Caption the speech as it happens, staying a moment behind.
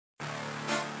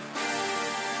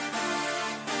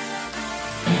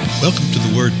Welcome to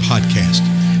the Word Podcast.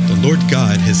 The Lord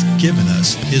God has given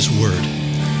us His Word.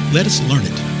 Let us learn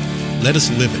it. Let us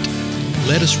live it.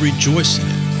 Let us rejoice in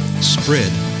it.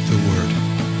 Spread the Word.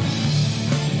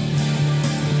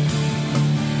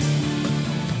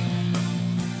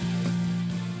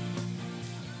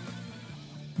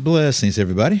 Blessings,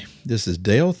 everybody. This is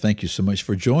Dale. Thank you so much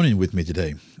for joining with me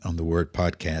today on the Word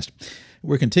Podcast.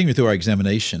 We're continuing through our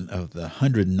examination of the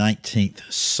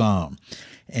 119th Psalm.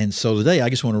 And so today I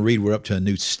just want to read, we're up to a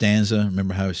new stanza.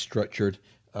 Remember how it's structured?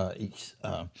 Every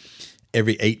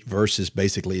 8 verses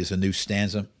basically is a new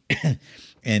stanza.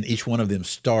 And each one of them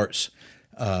starts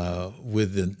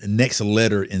with the next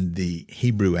letter in the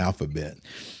Hebrew alphabet.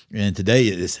 And today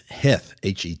it is Heth,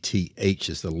 H-E-T-H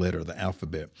is the letter of the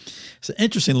alphabet. It's an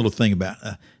interesting little thing about,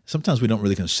 sometimes we don't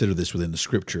really consider this within the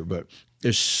scripture, but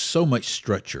there's so much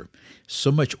structure, so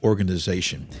much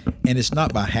organization, and it's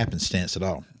not by happenstance at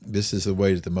all. This is the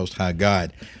way that the Most High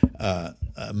God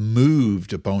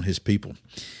moved upon His people.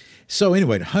 So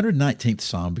anyway, the 119th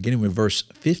Psalm, beginning with verse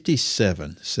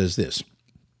 57, says this: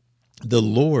 "The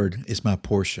Lord is my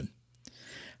portion.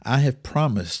 I have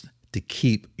promised to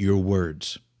keep your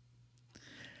words.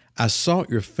 I sought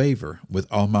your favor with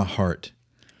all my heart.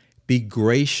 Be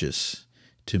gracious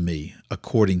to me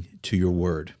according to your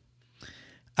word.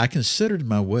 I considered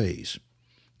my ways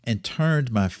and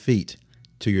turned my feet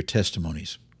to your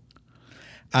testimonies.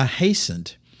 I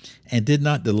hastened and did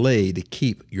not delay to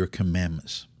keep your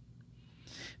commandments.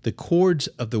 The cords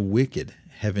of the wicked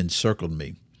have encircled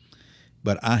me,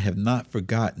 but I have not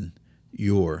forgotten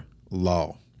your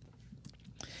law.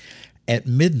 At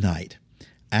midnight,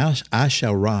 I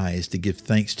shall rise to give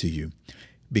thanks to you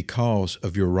because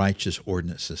of your righteous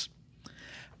ordinances.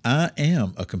 I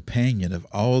am a companion of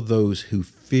all those who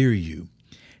fear you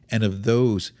and of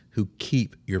those who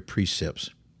keep your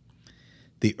precepts.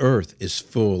 The earth is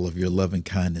full of your loving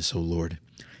kindness, O Lord.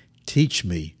 Teach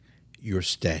me your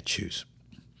statutes."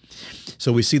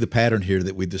 So we see the pattern here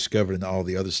that we discovered in all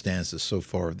the other stanzas so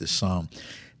far of this psalm,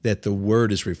 that the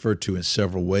word is referred to in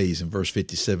several ways. In verse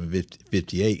 57,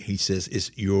 58, he says,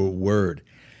 it's your word.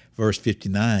 Verse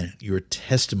 59, your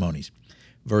testimonies.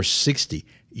 Verse 60,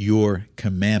 your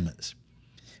commandments.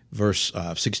 Verse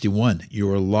 61,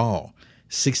 your law.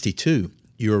 62,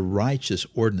 your righteous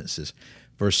ordinances.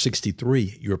 Verse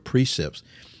 63, your precepts.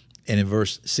 And in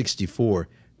verse 64,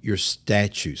 your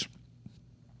statutes.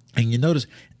 And you notice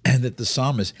that the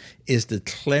psalmist is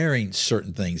declaring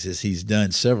certain things, as he's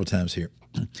done several times here.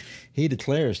 He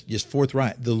declares just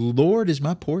forthright, the Lord is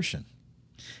my portion.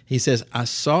 He says, I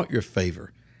sought your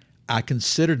favor. I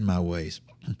considered my ways.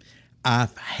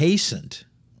 I've hastened.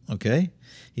 Okay?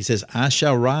 He says, I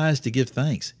shall rise to give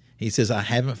thanks. He says, I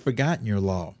haven't forgotten your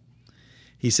law.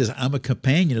 He says, I'm a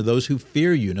companion of those who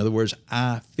fear you. In other words,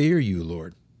 I fear you,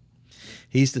 Lord.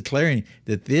 He's declaring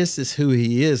that this is who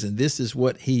he is and this is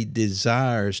what he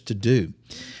desires to do.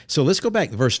 So let's go back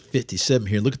to verse 57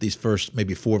 here. Look at these first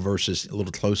maybe 4 verses a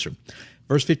little closer.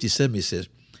 Verse 57, he says,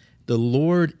 the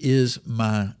Lord is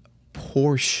my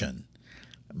portion,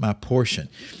 my portion.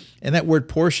 And that word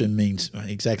portion means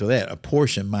exactly that, a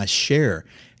portion, my share,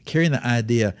 carrying the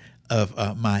idea of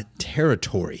my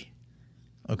territory,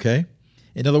 okay?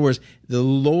 In other words, the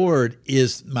Lord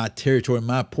is my territory,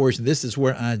 my portion. This is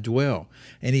where I dwell.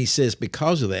 And he says,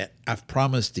 because of that, I've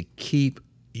promised to keep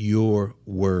your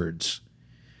words.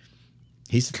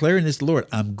 He's declaring this, Lord,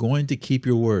 I'm going to keep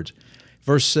your words.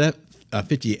 Verse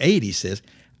 58, he says,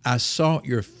 I sought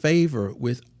your favor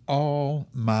with all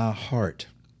my heart.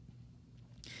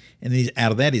 And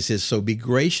out of that, he says, so be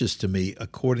gracious to me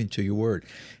according to your word.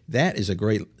 That is a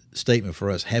great statement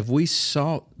for us. Have we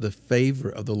sought the favor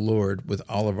of the Lord with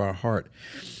all of our heart?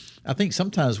 I think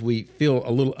sometimes we feel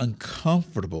a little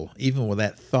uncomfortable, even with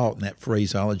that thought and that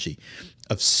phraseology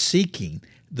of seeking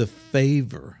the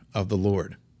favor of the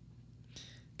Lord.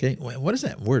 Okay, what does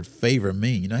that word favor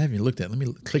mean? You know, I haven't looked at it. Let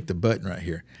me click the button right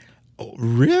here. Oh,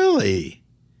 really?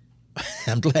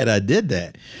 I'm glad I did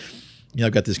that. You know,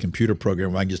 I've got this computer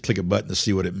program where I can just click a button to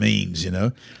see what it means, you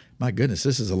know. My goodness,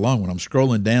 this is a long one. I'm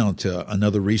scrolling down to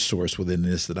another resource within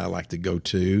this that I like to go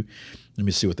to. Let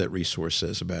me see what that resource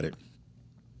says about it.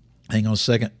 Hang on a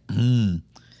second.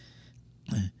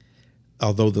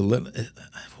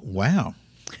 Wow.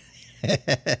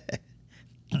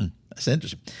 That's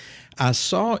interesting. I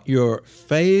saw your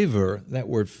favor. That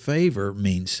word favor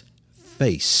means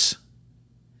face.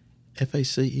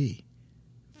 F-A-C-E.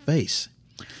 Face.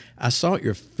 I sought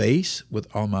your face with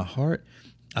all my heart.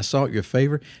 I sought your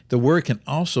favor. The word can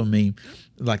also mean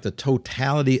like the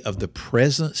totality of the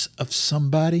presence of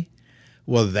somebody.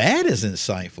 Well, that is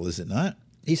insightful, is it not?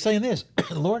 He's saying this,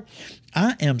 Lord,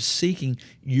 I am seeking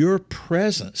your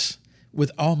presence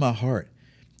with all my heart.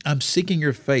 I'm seeking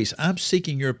your face. I'm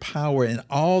seeking your power and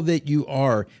all that you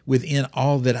are within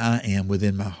all that I am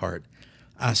within my heart.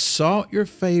 I sought your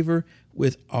favor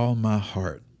with all my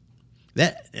heart.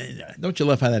 That, don't you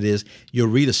love how that is? You'll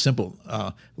read a simple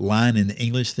line in the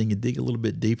English thing, you dig a little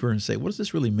bit deeper and say, what does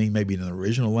this really mean maybe in the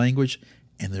original language?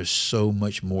 And there's so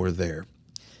much more there,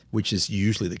 which is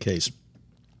usually the case.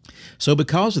 So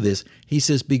because of this, he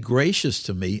says, be gracious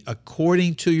to me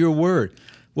according to your word.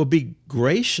 Well, be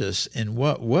gracious in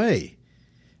what way?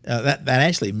 That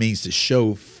actually means to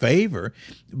show favor,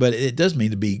 but it does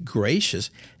mean to be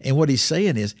gracious. And what he's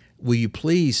saying is, will you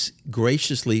please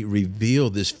graciously reveal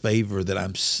this favor that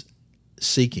I'm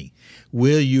seeking?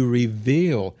 Will you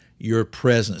reveal your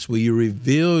presence? Will you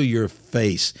reveal your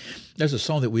face? There's a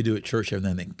song that we do at church every now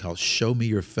and then called Show Me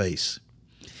Your Face.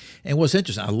 And what's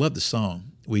interesting, I love the song.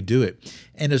 We do it.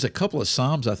 And there's a couple of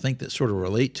Psalms I think that sort of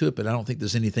relate to it, but I don't think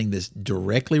there's anything that's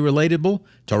directly relatable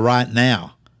to right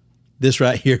now. This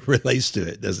right here relates to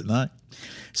it, does it not?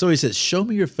 So he says, show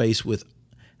me your face with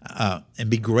and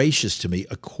be gracious to me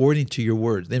according to your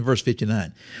word. Then verse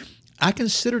 59, I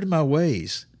considered my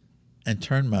ways and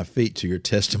turned my feet to your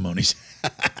testimonies.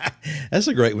 That's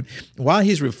a great one. While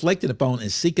he's reflecting upon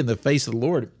and seeking the face of the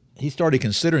Lord, he started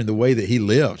considering the way that he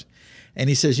lived. And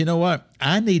he says, you know what?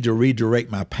 I need to redirect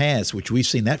my paths, which we've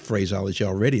seen that phraseology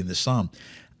already in the Psalm.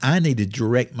 I need to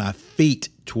direct my feet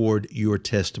toward your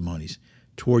testimonies,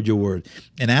 toward your word.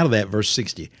 And out of that, verse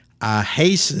 60, I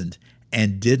hastened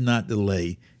and did not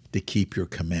delay to keep your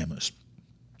commandments.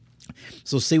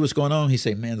 So see what's going on? He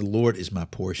said, man, the Lord is my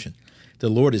portion. The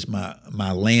Lord is my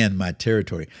land, my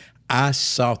territory. I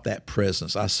sought that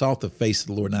presence. I sought the face of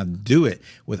the Lord, and I do it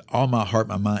with all my heart,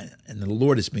 my mind. And the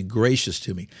Lord has been gracious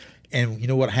to me. And you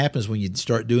know what happens when you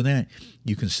start doing that?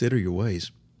 You consider your ways.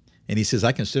 And he says,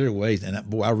 I consider ways, and I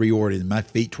reoriented my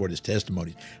feet toward his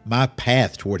testimonies, my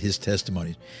path toward his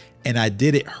testimonies. And I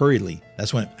did it hurriedly.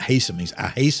 That's what hasten means. I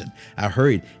hastened, I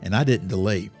hurried, and I didn't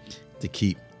delay to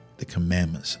keep the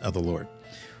commandments of the Lord.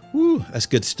 Woo, that's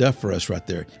good stuff for us right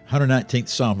there. 119th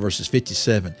Psalm, verses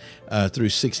 57 through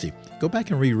 60. Go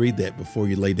back and reread that before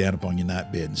you lay down upon your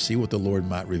night bed and see what the Lord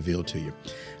might reveal to you.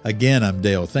 Again, I'm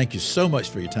Dale. Thank you so much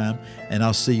for your time, and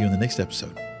I'll see you in the next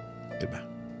episode. Goodbye.